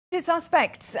Two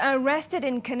suspects arrested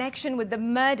in connection with the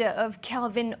murder of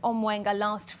Kelvin Omwenga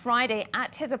last Friday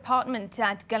at his apartment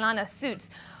at Galana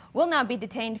Suits will now be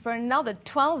detained for another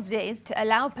 12 days to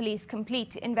allow police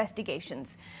complete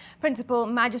investigations. Principal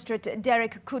Magistrate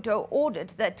Derek Kuto ordered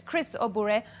that Chris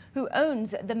Obure, who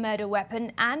owns the murder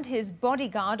weapon, and his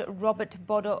bodyguard Robert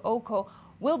Bodo Ouko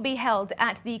will be held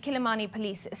at the Kilimani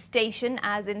police station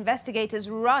as investigators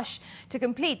rush to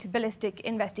complete ballistic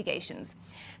investigations.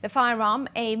 The firearm,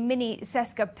 a mini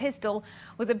Seska pistol,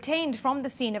 was obtained from the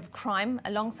scene of crime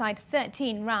alongside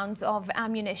 13 rounds of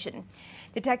ammunition.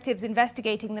 Detectives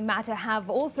investigating the matter have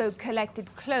also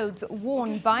collected clothes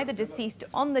worn by the deceased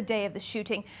on the day of the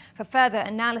shooting for further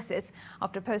analysis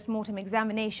after post-mortem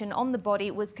examination on the body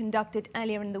was conducted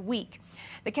earlier in the week.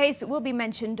 The case will be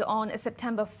mentioned on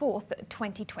September 4th,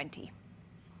 2020.